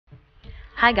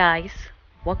Hi guys,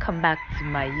 welcome back to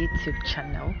my YouTube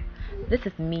channel. This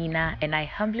is Mina and I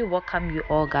humbly welcome you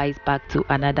all guys back to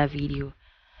another video.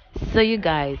 So you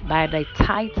guys, by the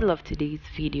title of today's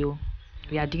video,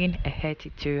 we are doing a hair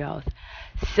tutorial.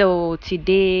 So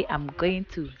today I'm going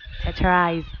to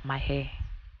texturize my hair.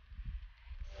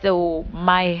 So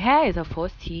my hair is a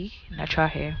 4C natural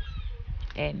hair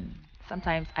and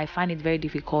sometimes I find it very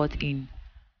difficult in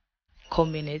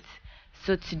combing it.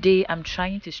 So today I'm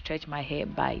trying to stretch my hair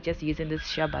by just using this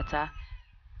shea butter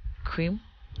cream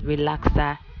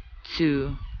relaxer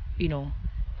to you know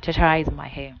texturize my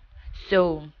hair.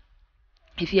 So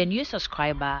if you're a new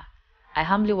subscriber, I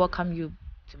humbly welcome you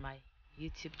to my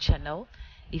YouTube channel.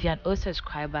 If you're an old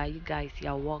subscriber, you guys,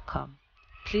 you're welcome.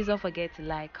 Please don't forget to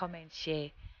like, comment,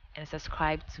 share and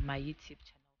subscribe to my YouTube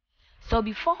channel. So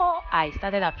before I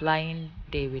started applying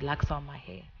the relaxer on my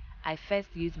hair, I first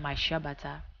used my shea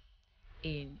butter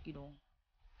in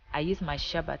I use my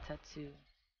shea butter to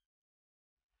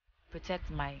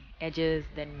protect my edges,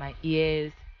 then my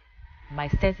ears, my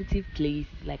sensitive place.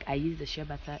 Like I use the shea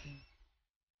butter in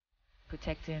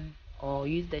protecting, or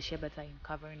use the shea butter in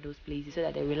covering those places so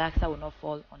that the relaxer will not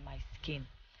fall on my skin.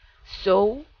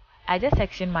 So I just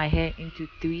section my hair into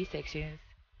three sections,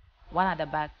 one at the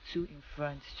back, two in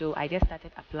front. So I just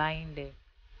started applying the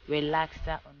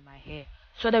relaxer on my hair.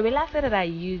 So the relaxer that I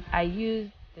use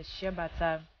the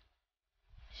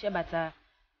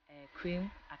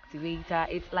cream activator.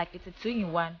 It's a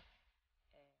two-in-one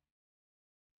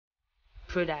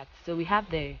product. So we have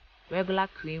the regular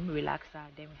cream relaxer,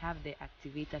 then we have the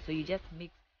activator. So you just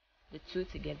mix the two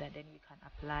together, then you can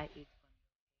apply it.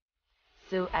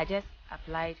 So I just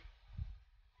applied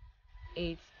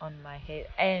it on my hair,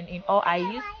 and in all I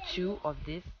used two of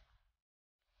this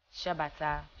shea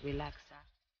butter relaxer.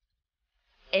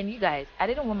 And you guys, I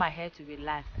didn't want my hair to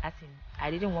relax, as in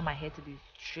I didn't want my hair to be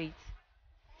straight.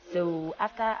 So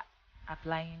after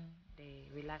applying the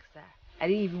relaxer, I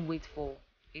didn't even wait for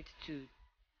it to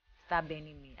start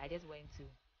bending me. I just went to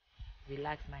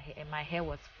relax my hair and my hair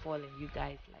was falling, you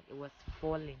guys, like it was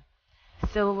falling.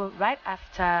 So right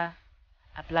after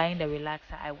applying the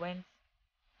relaxer, I went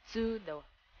to the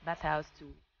bathhouse to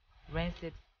rinse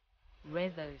it,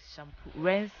 rinse the shampoo,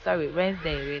 rinse the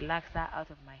relaxer out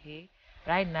of my hair.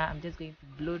 Right now I'm just going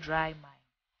to blow dry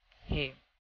my hair.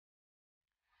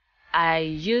 I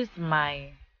used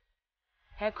my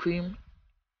hair cream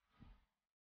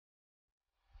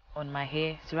on my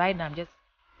hair. So right now I'm just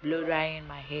blow drying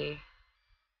my hair.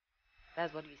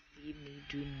 That's what you see me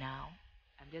do now.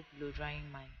 I'm just blow drying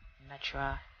my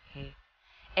natural hair.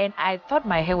 And I thought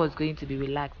my hair was going to be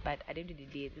relaxed, but at the end of the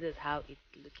day, this is how it's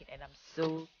looking, and I'm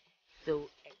so excited.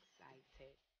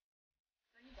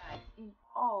 So you guys, in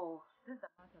all, this is the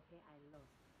amount of hair I lost.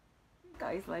 You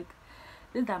guys, like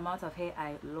this is the amount of hair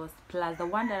I lost, plus the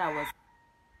one that I was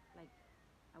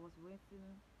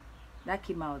rinsing that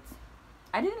came out.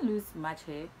 I didn't lose much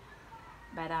hair,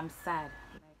 but I'm sad,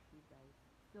 like you guys.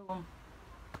 So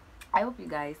I hope you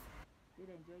guys did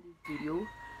enjoy this video.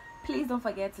 Please don't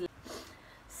forget to.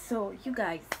 So you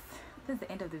guys, this is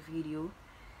the end of the video.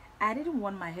 I didn't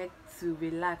want my hair to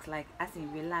relax, like as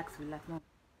in relax. No,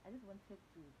 I just wanted to,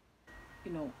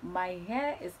 my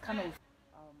hair is kind of I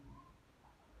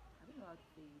don't know how to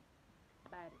say it,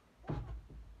 but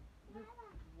this is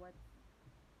what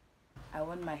I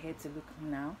want my hair to look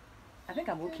now. I think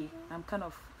I'm okay. I'm kind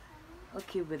of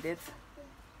okay with it.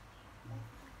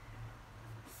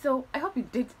 So I hope you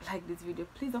did like this video.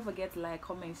 Please don't forget to like,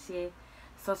 comment, share,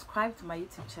 subscribe to my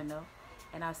YouTube channel,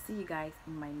 and I'll see you guys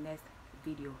in my next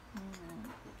video.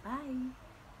 Bye.